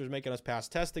 My sister's making us pass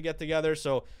tests to get together.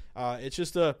 So, it's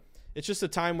just a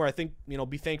time where I think,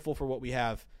 be thankful for what we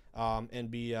have,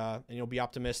 and be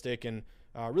optimistic and,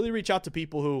 really reach out to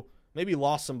people who maybe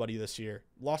lost somebody this year,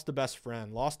 lost a best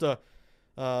friend, lost a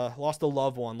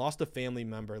loved one, lost a family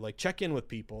member. Like, check in with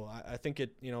people. I think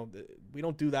we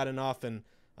don't do that enough. And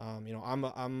I'm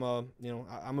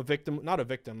a victim, not a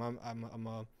victim. I'm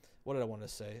a what did I want to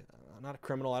say? Not a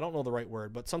criminal. I don't know the right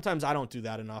word, but sometimes I don't do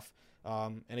that enough.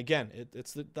 And again,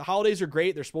 it's the holidays are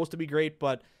great. They're supposed to be great,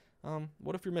 but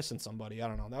what if you're missing somebody? I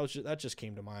don't know. That just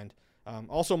came to mind.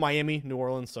 Also Miami, New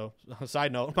Orleans. So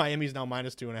side note, Miami's now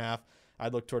 -2.5.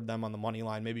 I'd look toward them on the money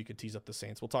line. Maybe you could tease up the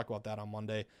Saints. We'll talk about that on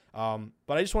Monday.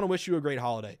 But I just want to wish you a great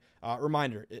holiday.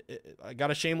 Reminder, I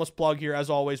got a shameless plug here as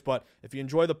always, but if you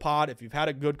enjoy the pod, if you've had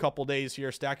a good couple days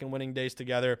here, stacking winning days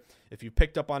together, if you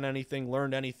picked up on anything,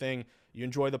 learned anything, you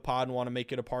enjoy the pod and want to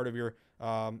make it a part of your,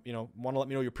 want to let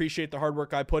me know you appreciate the hard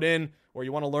work I put in, or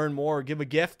you want to learn more or give a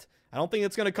gift. I don't think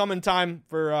it's going to come in time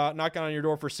for knocking on your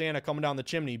door for Santa coming down the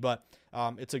chimney, but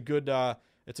it's a good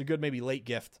maybe late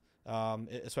gift.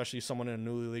 Especially someone in a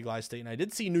newly legalized state. And I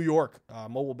did see New York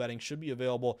mobile betting should be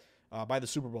available by the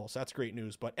Super Bowl. So that's great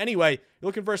news. But anyway, you're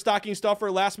looking for a stocking stuffer,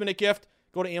 last minute gift,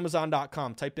 go to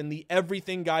Amazon.com. Type in the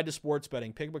Everything Guide to Sports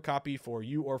Betting. Pick up a copy for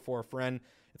you or for a friend.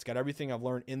 It's got everything I've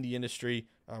learned in the industry,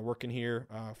 working here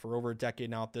for over a decade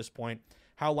now at this point.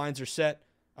 How lines are set,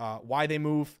 why they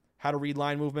move, how to read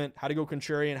line movement, how to go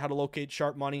contrarian, how to locate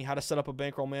sharp money, how to set up a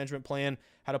bankroll management plan,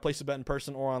 how to place a bet in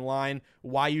person or online,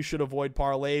 why you should avoid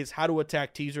parlays, how to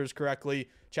attack teasers correctly,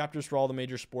 chapters for all the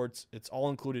major sports. It's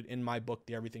all included in my book,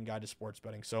 The Everything Guide to Sports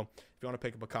Betting. So if you want to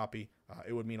pick up a copy,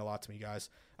 it would mean a lot to me, guys.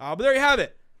 But there you have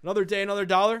it. Another day, another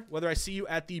dollar. Whether I see you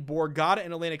at the Borgata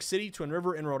in Atlantic City, Twin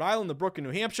River in Rhode Island, the Brook in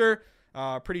New Hampshire,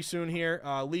 pretty soon here,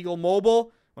 legal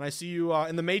mobile. When I see you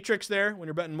in the Matrix there, when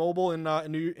you're betting mobile in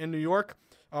New York,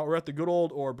 or at the good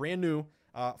old or brand new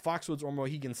Foxwoods or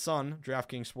Mohegan Sun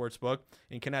DraftKings Sportsbook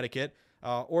in Connecticut,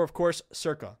 or of course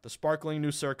Circa, the sparkling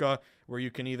new Circa, where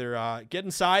you can either get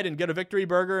inside and get a victory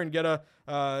burger and get a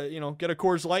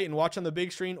Coors Light and watch on the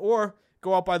big screen, or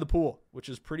go out by the pool, which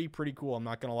is pretty cool. I'm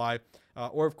not gonna lie.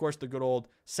 Or of course the good old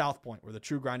South Point, where the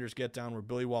true grinders get down, where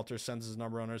Billy Walters sends his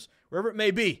number runners, wherever it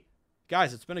may be.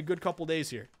 Guys, it's been a good couple days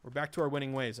here. We're back to our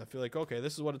winning ways. I feel like, okay,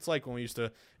 this is what it's like when we used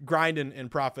to grind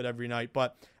and profit every night.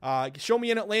 But show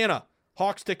me an Atlanta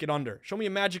Hawks ticket under. Show me a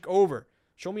Magic over.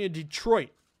 Show me a Detroit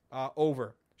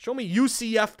over. Show me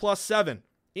UCF +7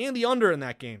 and the under in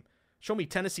that game. Show me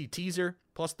Tennessee teaser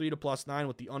 +3 to +9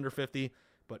 with the under 50.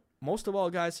 But most of all,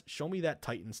 guys, show me that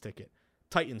Titans ticket.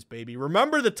 Titans, baby.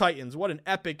 Remember the Titans. What an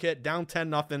epic hit. Down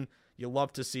 10-0. You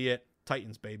love to see it.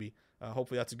 Titans, baby.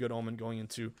 Hopefully that's a good omen going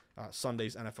into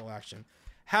Sunday's NFL action.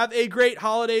 Have a great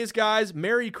holidays, guys.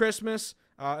 Merry Christmas.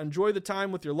 Enjoy the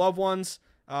time with your loved ones.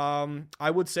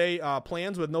 I would say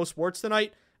plans with no sports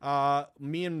tonight.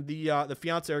 Me and the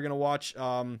fiance are going to watch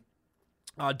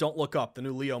Don't Look Up, the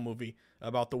new Leo movie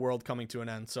about the world coming to an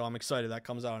end. So I'm excited. That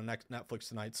comes out on Netflix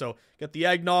tonight. So get the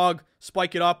eggnog,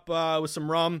 spike it up with some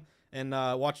rum, and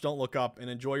watch Don't Look Up and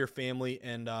enjoy your family.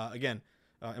 And again,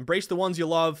 embrace the ones you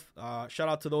love. Shout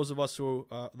out to those of us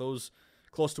those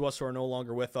close to us who are no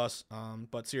longer with us.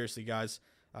 But seriously, guys,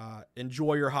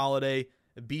 enjoy your holiday.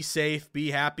 Be safe, be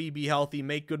happy, be healthy,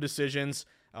 make good decisions.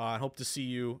 I hope to see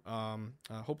you.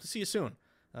 Hope to see you soon.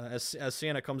 As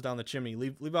Santa comes down the chimney,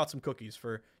 leave out some cookies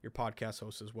for your podcast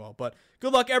hosts as well. But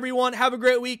good luck, everyone. Have a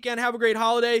great weekend. Have a great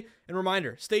holiday. And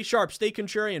reminder, stay sharp, stay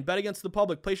contrarian, bet against the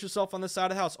public, place yourself on the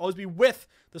side of the house. Always be with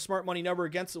the smart money, never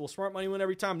against it. Will smart money win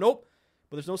every time? Nope.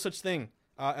 But there's no such thing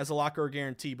as a lock or a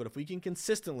guarantee. But if we can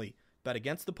consistently bet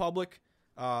against the public,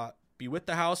 be with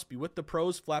the house, be with the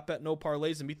pros, flat bet, no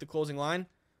parlays, and beat the closing line,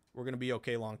 we're going to be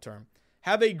okay long term.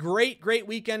 Have a great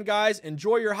weekend, guys.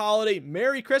 Enjoy your holiday.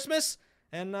 Merry Christmas.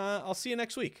 And I'll see you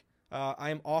next week. I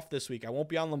am off this week. I won't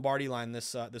be on Lombardi line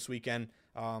this weekend,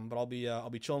 but I'll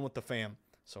be chilling with the fam.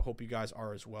 So hope you guys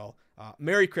are as well.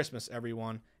 Merry Christmas,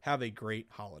 everyone. Have a great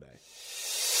holiday.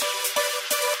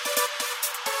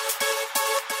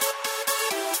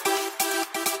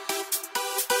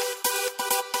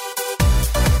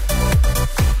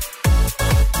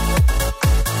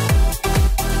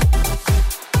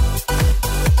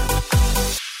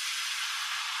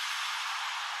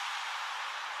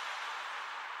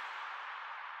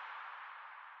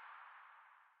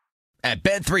 At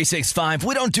Bet365,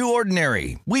 we don't do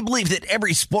ordinary. We believe that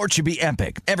every sport should be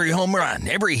epic. Every home run,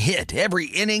 every hit, every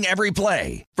inning, every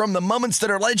play. From the moments that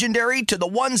are legendary to the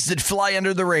ones that fly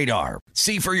under the radar.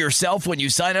 See for yourself when you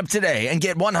sign up today and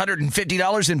get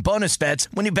 $150 in bonus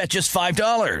bets when you bet just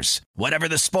 $5. Whatever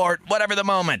the sport, whatever the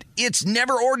moment, it's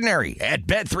never ordinary at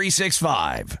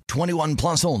Bet365. 21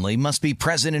 plus only. Must be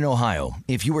present in Ohio.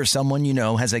 If you or someone you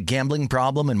know has a gambling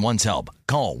problem and wants help,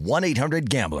 call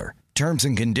 1-800-GAMBLER. Terms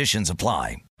and conditions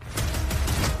apply.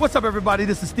 What's up, everybody?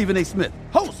 This is Stephen A. Smith,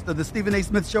 host of the Stephen A.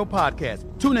 Smith Show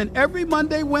podcast. Tune in every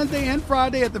Monday, Wednesday, and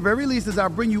Friday at the very least as I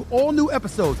bring you all new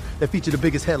episodes that feature the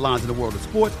biggest headlines in the world of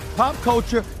sports, pop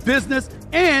culture, business,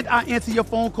 and I answer your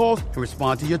phone calls and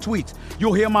respond to your tweets.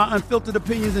 You'll hear my unfiltered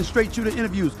opinions and straight-shooter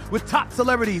interviews with top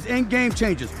celebrities and game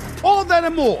changers. All of that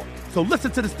and more. So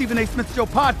listen to the Stephen A. Smith Show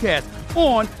podcast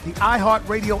on the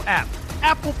iHeartRadio app,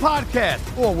 Apple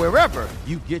Podcasts, or wherever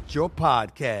you get your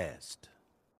podcast.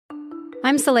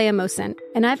 I'm Saleha Mohsin,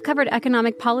 and I've covered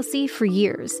economic policy for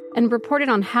years and reported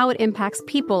on how it impacts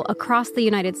people across the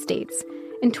United States.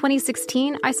 In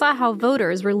 2016, I saw how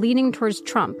voters were leaning towards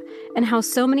Trump and how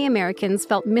so many Americans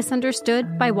felt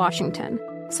misunderstood by Washington.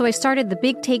 So I started The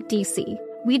Big Take DC.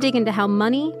 We dig into how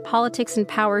money, politics, and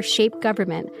power shape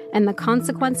government and the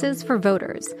consequences for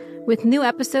voters. With new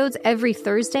episodes every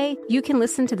Thursday, you can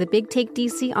listen to The Big Take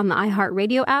DC on the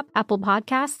iHeartRadio app, Apple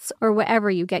Podcasts, or wherever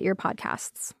you get your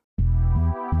podcasts.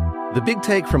 The Big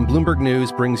Take from Bloomberg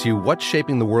News brings you what's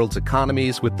shaping the world's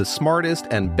economies with the smartest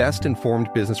and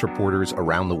best-informed business reporters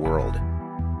around the world.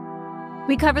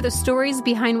 We cover the stories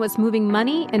behind what's moving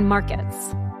money and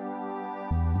markets,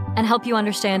 and help you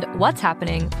understand what's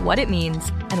happening, what it means,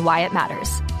 and why it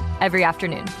matters every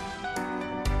afternoon.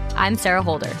 I'm Sarah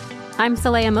Holder. I'm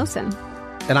Saleha Mohsin.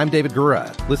 And I'm David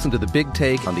Gura. Listen to The Big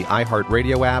Take on the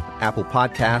iHeartRadio app, Apple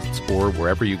Podcasts, or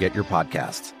wherever you get your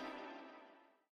podcasts.